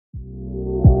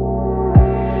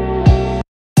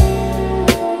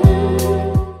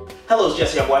Hello, it's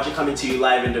Jesse Aboagye coming to you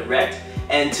live and direct,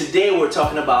 and today we're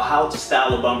talking about how to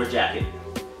style a bomber jacket.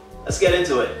 Let's get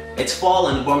into it. It's fall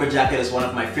and the bomber jacket is one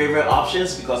of my favorite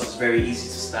options because it's very easy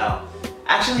to style.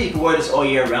 Actually, you can wear this all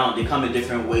year round. They come in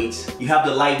different weights. You have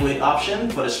the lightweight option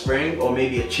for the spring or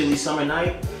maybe a chilly summer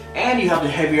night, and you have the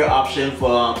heavier option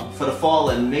for the fall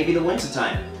and maybe the winter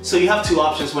time. So you have two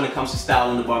options when it comes to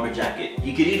styling the bomber jacket.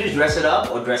 You could either dress it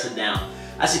up or dress it down.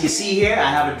 As you can see here, I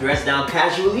have it dressed down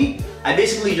casually. I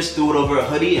basically just threw it over a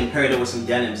hoodie and paired it with some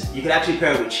denims. You can actually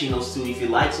pair it with chinos too if you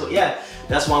like. So yeah,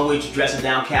 that's one way to dress it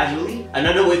down casually.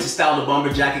 Another way to style the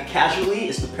bomber jacket casually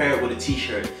is to pair it with a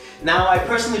t-shirt. Now, I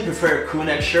personally prefer a crew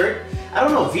neck shirt. I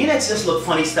don't know, V-necks just look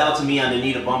funny style to me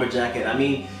underneath a bomber jacket. I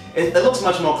mean, it looks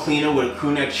much more cleaner with a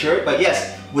crew neck shirt, but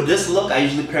yes, with this look, I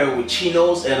usually pair it with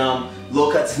chinos and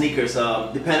low-cut sneakers.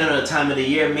 Depending on the time of the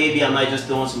year, maybe I might just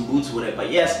throw on some boots with it.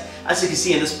 But yes, as you can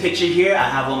see in this picture here, I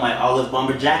have on my olive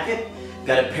bomber jacket.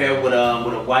 Got it paired with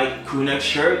a white crew neck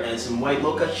shirt and some white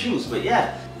low-cut shoes. But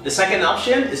yeah, the second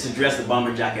option is to dress the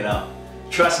bomber jacket up.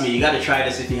 Trust me, you gotta try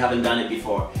this if you haven't done it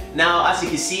before. Now, as you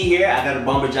can see here, I got a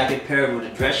bomber jacket paired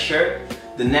with a dress shirt,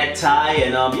 the necktie,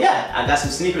 and yeah, I got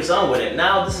some sneakers on with it.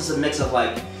 Now, this is a mix of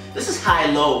this is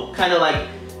high-low, kind of like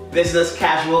business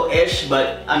casual-ish,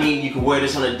 but I mean, you can wear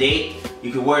this on a date,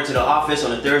 you can wear it to the office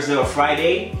on a Thursday or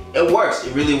Friday. It works,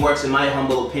 it really works in my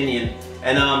humble opinion.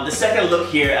 And the second look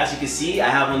here, as you can see, I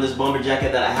have on this bomber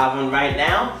jacket that I have on right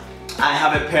now. I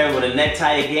have it paired with a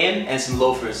necktie again and some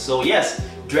loafers. So yes,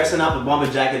 dressing up a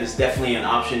bomber jacket is definitely an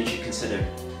option you should consider.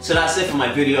 So that's it for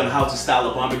my video on how to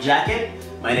style a bomber jacket.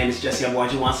 My name is Jesse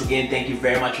Aboagye. Once again, thank you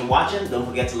very much for watching. Don't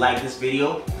forget to like this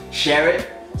video, share it,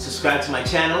 subscribe to my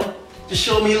channel. Just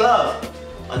show me love.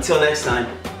 Until next time.